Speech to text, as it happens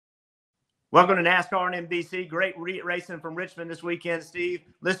Welcome to NASCAR on NBC. Great racing from Richmond this weekend, Steve.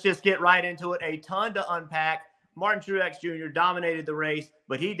 Let's just get right into it. A ton to unpack. Martin Truex Jr. dominated the race,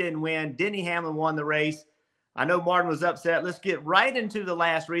 but he didn't win. Denny Hamlin won the race. I know Martin was upset. Let's get right into the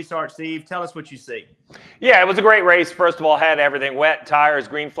last restart, Steve. Tell us what you see. Yeah, it was a great race. First of all, had everything wet, tires,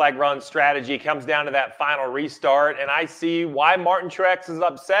 green flag run strategy. Comes down to that final restart, and I see why Martin Truex is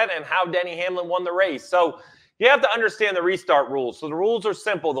upset and how Denny Hamlin won the race. So you have to understand the restart rules. So the rules are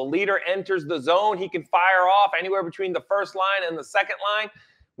simple. The leader enters the zone. He can fire off anywhere between the first line and the second line.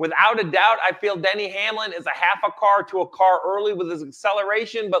 Without a doubt, I feel Denny Hamlin is a half a car to a car early with his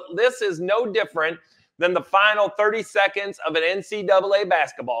acceleration, but this is no different than the final 30 seconds of an NCAA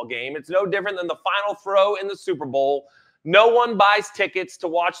basketball game. It's no different than the final throw in the Super Bowl. No one buys tickets to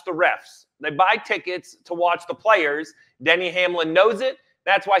watch the refs. They buy tickets to watch the players. Denny Hamlin knows it.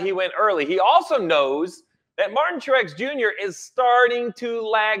 That's why he went early. He also knows that Martin Truex Jr. is starting to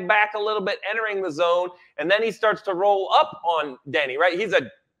lag back a little bit entering the zone, and then he starts to roll up on Denny, right? He's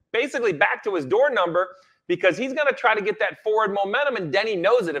basically back to his door number because he's going to try to get that forward momentum, and Denny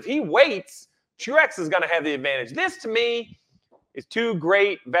knows it. If he waits, Truex is going to have the advantage. This, to me, is two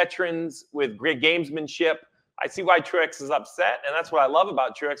great veterans with great gamesmanship. I see why Truex is upset, and that's what I love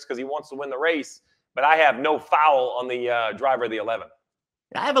about Truex because he wants to win the race, but I have no foul on the driver of the 11.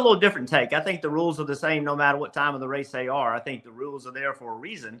 I have a little different take. I think the rules are the same no matter what time of the race they are. I think the rules are there for a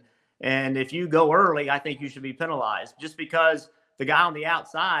reason. And if you go early, I think you should be penalized just because the guy on the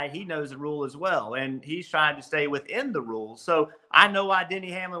outside, he knows the rule as well. And he's trying to stay within the rules. So I know why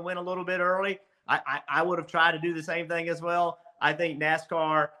Denny Hamlin went a little bit early. I would have tried to do the same thing as well. I think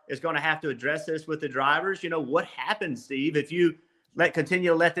NASCAR is going to have to address this with the drivers. You know, what happens, Steve, if you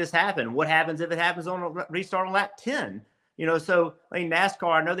continue to let this happen? What happens if it happens on a restart on lap 10? You know, so I mean,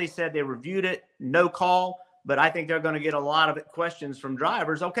 NASCAR, I know they said they reviewed it, no call, but I think they're going to get a lot of questions from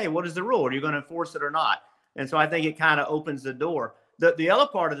drivers. Okay, what is the rule? Are you going to enforce it or not? And so I think it kind of opens the door. The other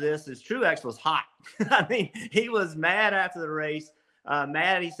part of this is Truex was hot. I mean, he was mad after the race.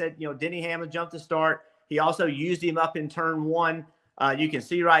 Mad, he said, you know, Denny Hamlin jumped the start. He also used him up in turn one. You can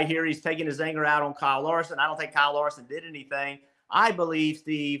see right here, he's taking his anger out on Kyle Larson. I don't think Kyle Larson did anything. I believe,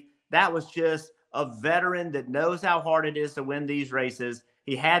 Steve, that was just a veteran that knows how hard it is to win these races.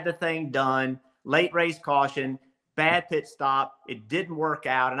 He had the thing done, late race caution, bad pit stop. It didn't work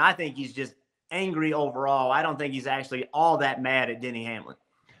out. And I think he's just angry overall. I don't think he's actually all that mad at Denny Hamlin.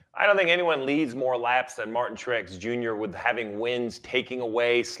 I don't think anyone leads more laps than Martin Truex Jr. with having wins taking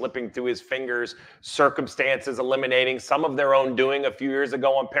away, slipping through his fingers, circumstances eliminating, some of their own doing a few years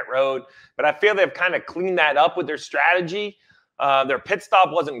ago on pit road. But I feel they've kind of cleaned that up with their strategy. Their pit stop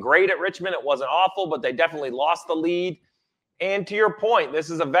wasn't great at Richmond. It wasn't awful, but they definitely lost the lead. And to your point,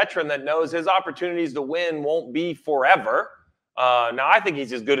 this is a veteran that knows his opportunities to win won't be forever. Now, I think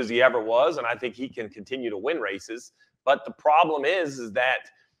he's as good as he ever was, and I think he can continue to win races. But the problem is that,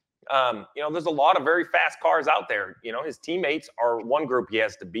 you know, there's a lot of very fast cars out there. You know, his teammates are one group he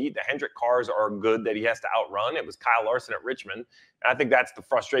has to beat. The Hendrick cars are good that he has to outrun. It was Kyle Larson at Richmond. And I think that's the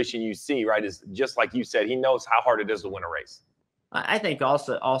frustration you see, right, is just like you said, he knows how hard it is to win a race. I think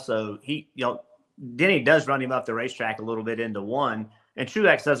also he, you know, Denny does run him up the racetrack a little bit into one, and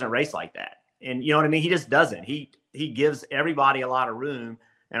Truex doesn't race like that. And you know what I mean? He just doesn't. He gives everybody a lot of room.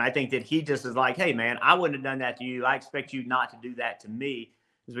 And I think that he just is like, hey, man, I wouldn't have done that to you. I expect you not to do that to me.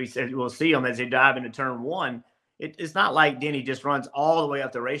 As we said, we'll see him as they dive into turn one. It's not like Denny just runs all the way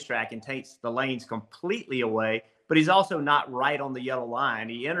up the racetrack and takes the lanes completely away, but he's also not right on the yellow line.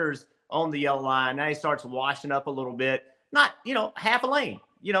 He enters on the yellow line. Now he starts washing up a little bit. Not, you know, half a lane.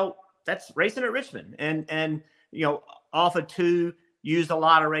 You know, that's racing at Richmond. And you know, off of two, used a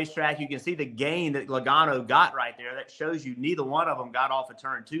lot of racetrack. You can see the gain that Logano got right there. That shows you neither one of them got off of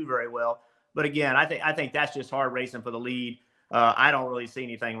turn two very well. But again, I think that's just hard racing for the lead. I don't really see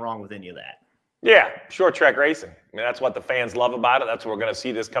anything wrong with any of that. Yeah, short track racing. I mean, that's what the fans love about it. That's what we're going to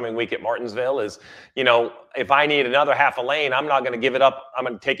see this coming week at Martinsville is, you know, if I need another half a lane, I'm not going to give it up. I'm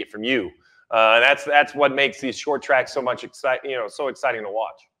going to take it from you. That's what makes these short tracks so much so exciting to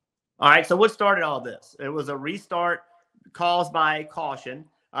watch. All right, so what started all this? It was a restart caused by caution.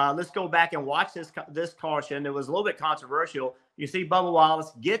 Let's go back and watch this caution. It was a little bit controversial. You see Bubba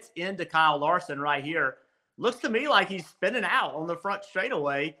Wallace gets into Kyle Larson right here. Looks to me like he's spinning out on the front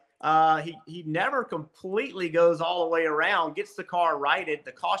straightaway. He never completely goes all the way around, gets the car righted.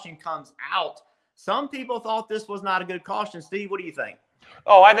 The caution comes out. Some people thought this was not a good caution. Steve, what do you think?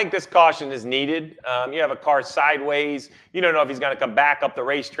 Oh, I think this caution is needed. You have a car sideways. You don't know if he's going to come back up the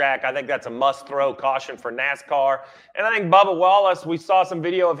racetrack. I think that's a must-throw caution for NASCAR. And I think Bubba Wallace, we saw some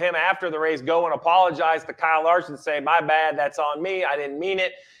video of him after the race go and apologize to Kyle Larson, say, my bad, that's on me. I didn't mean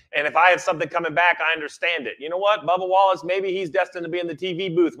it. And if I have something coming back, I understand it. You know what? Bubba Wallace, maybe he's destined to be in the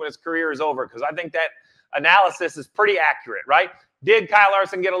TV booth when his career is over, because I think that analysis is pretty accurate, right? Did Kyle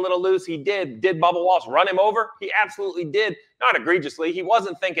Larson get a little loose? He did. Did Bubba Wallace run him over? He absolutely did. Not egregiously. He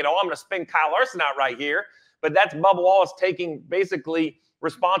wasn't thinking, oh, I'm going to spin Kyle Larson out right here. But that's Bubba Wallace taking basically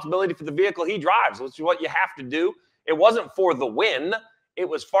responsibility for the vehicle he drives, which is what you have to do. It wasn't for the win. It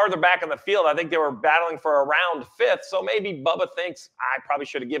was farther back in the field. I think they were battling for around 5th. So maybe Bubba thinks, I probably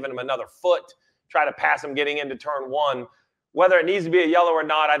should have given him another foot, try to pass him getting into turn 1. Whether it needs to be a yellow or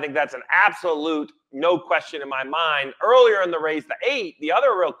not, I think that's an absolute no question in my mind. Earlier in the race, the 8, the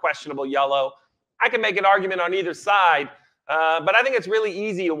other real questionable yellow, I can make an argument on either side. But I think it's really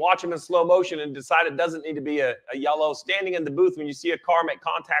easy to watch him in slow motion and decide it doesn't need to be a yellow. Standing in the booth when you see a car make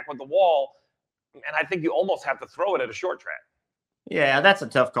contact with the wall, and I think you almost have to throw it at a short track. Yeah, that's a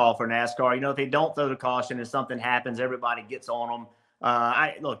tough call for NASCAR. You know, if they don't throw the caution and something happens, everybody gets on them.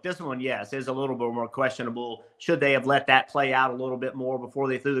 Look, this one, yes, is a little bit more questionable. Should they have let that play out a little bit more before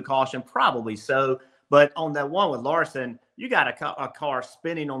they threw the caution? Probably so. But on that one with Larson, you got a car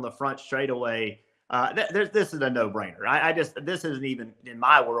spinning on the front straightaway. This is a no-brainer. This isn't even, in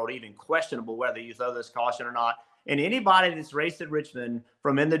my world, even questionable whether you throw this caution or not. And anybody that's raced at Richmond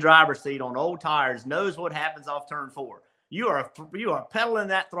from in the driver's seat on old tires knows what happens off turn 4. You are pedaling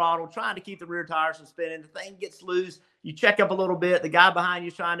that throttle, trying to keep the rear tires from spinning. The thing gets loose. You check up a little bit. The guy behind you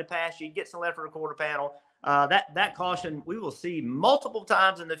is trying to pass you. He gets the left rear quarter panel. That caution we will see multiple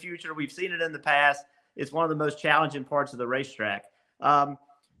times in the future. We've seen it in the past. It's one of the most challenging parts of the racetrack.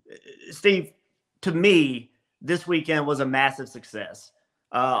 Steve, to me, this weekend was a massive success.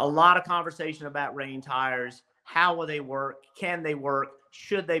 A lot of conversation about rain tires. How will they work? Can they work?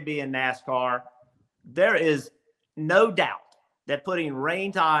 Should they be in NASCAR? There is no doubt that putting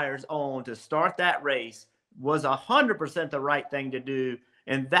rain tires on to start that race was 100% the right thing to do,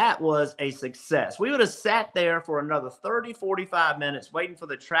 and that was a success. We would have sat there for another 30, 45 minutes waiting for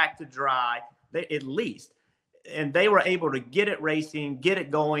the track to dry, at least, and they were able to get it racing, get it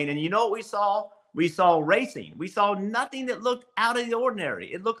going. And you know what we saw? We saw racing. We saw nothing that looked out of the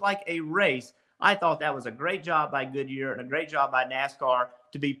ordinary. It looked like a race. I thought that was a great job by Goodyear and a great job by NASCAR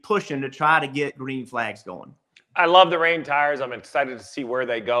to be pushing to try to get green flags going. I love the rain tires. I'm excited to see where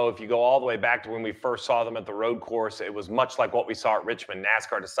they go. If you go all the way back to when we first saw them at the road course, it was much like what we saw at Richmond.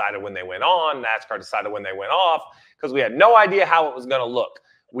 NASCAR decided when they went on, NASCAR decided when they went off, because we had no idea how it was going to look.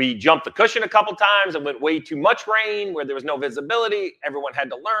 We jumped the cushion a couple times and went way too much rain where there was no visibility. Everyone had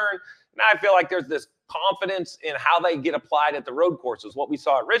to learn. Now I feel like there's this confidence in how they get applied at the road courses. What we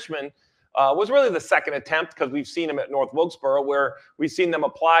saw at Richmond was really the second attempt, because we've seen them at North Wilkesboro, where we've seen them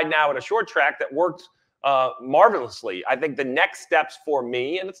applied now at a short track that worked marvelously. I think the next steps for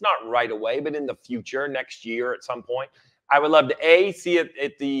me, and it's not right away, but in the future, next year at some point, I would love to see it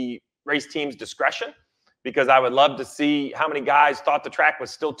at the race team's discretion, because I would love to see how many guys thought the track was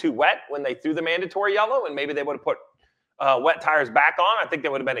still too wet when they threw the mandatory yellow, and maybe they would have put wet tires back on. I think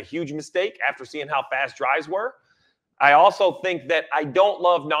that would have been a huge mistake after seeing how fast dries were. I also think that I don't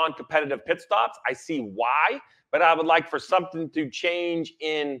love non-competitive pit stops. I see why, but I would like for something to change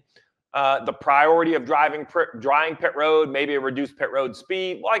in the priority of drying pit road, maybe a reduced pit road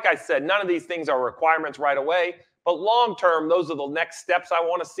speed. Like I said, none of these things are requirements right away, but long-term, those are the next steps I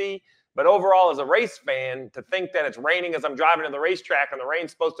want to see. But overall, as a race fan, to think that it's raining as I'm driving to the racetrack and the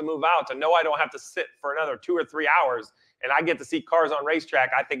rain's supposed to move out, to know I don't have to sit for another 2 or 3 hours and I get to see cars on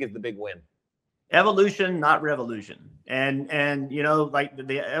racetrack, I think is the big win. Evolution, not revolution. And you know, like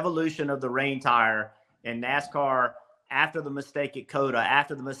the evolution of the rain tire in NASCAR after the mistake at Coda,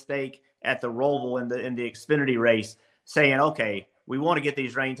 after the mistake at the Roval in the Xfinity race, saying, okay, we want to get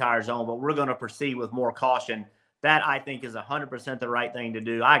these rain tires on, but we're going to proceed with more caution. That, I think, is 100% the right thing to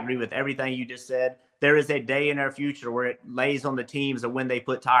do. I agree with everything you just said. There is a day in our future where it lays on the teams of when they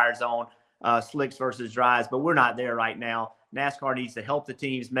put tires on, slicks versus dries, but we're not there right now. NASCAR needs to help the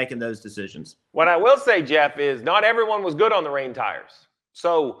teams making those decisions. What I will say, Jeff, is not everyone was good on the rain tires.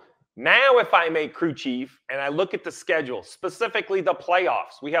 So now if I'm a crew chief and I look at the schedule, specifically the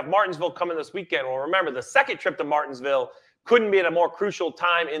playoffs, we have Martinsville coming this weekend. Well, remember, the second trip to Martinsville couldn't be at a more crucial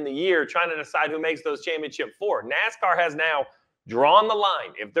time in the year trying to decide who makes those championship 4. NASCAR has now drawn the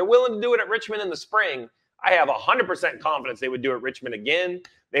line. If they're willing to do it at Richmond in the spring, I have 100% confidence they would do it at Richmond again.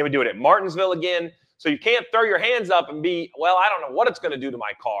 They would do it at Martinsville again. So you can't throw your hands up and be, well, I don't know what it's going to do to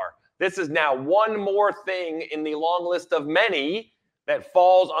my car. This is now one more thing in the long list of many that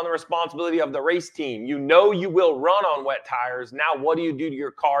falls on the responsibility of the race team. You know you will run on wet tires. Now what do you do to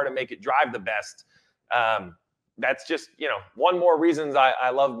your car to make it drive the best? That's just, you know, one more reasons I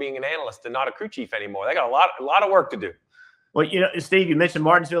love being an analyst and not a crew chief anymore. They got a lot of work to do. Well, Steve, you mentioned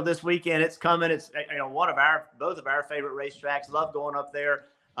Martinsville this weekend. It's coming. It's both of our favorite racetracks. Love going up there.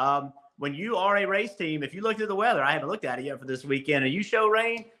 When you are a race team, if you look at the weather, I haven't looked at it yet for this weekend, and you show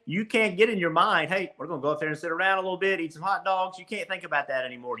rain, you can't get in your mind, hey, we're going to go up there and sit around a little bit, eat some hot dogs. You can't think about that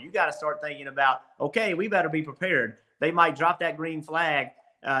anymore. You got to start thinking about, okay, we better be prepared. They might drop that green flag.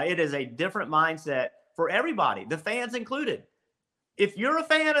 It is a different mindset for everybody, the fans included. If you're a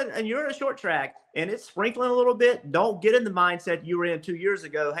fan and you're in a short track and it's sprinkling a little bit, don't get in the mindset you were in 2 years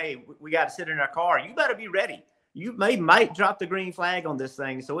ago. Hey, we got to sit in our car. You better be ready. You might drop the green flag on this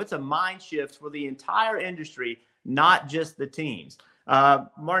thing. So it's a mind shift for the entire industry, not just the teams.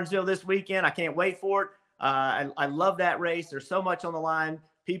 Martinsville this weekend, I can't wait for it. I love that race. There's so much on the line.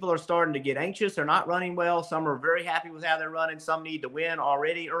 People are starting to get anxious. They're not running well. Some are very happy with how they're running. Some need to win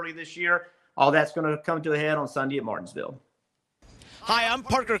already early this year. All that's going to come to a head on Sunday at Martinsville. Hi, I'm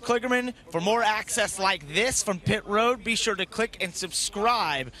Parker Kligerman. For more access like this from Pit Road, be sure to click and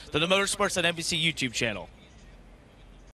subscribe to the Motorsports on NBC YouTube channel.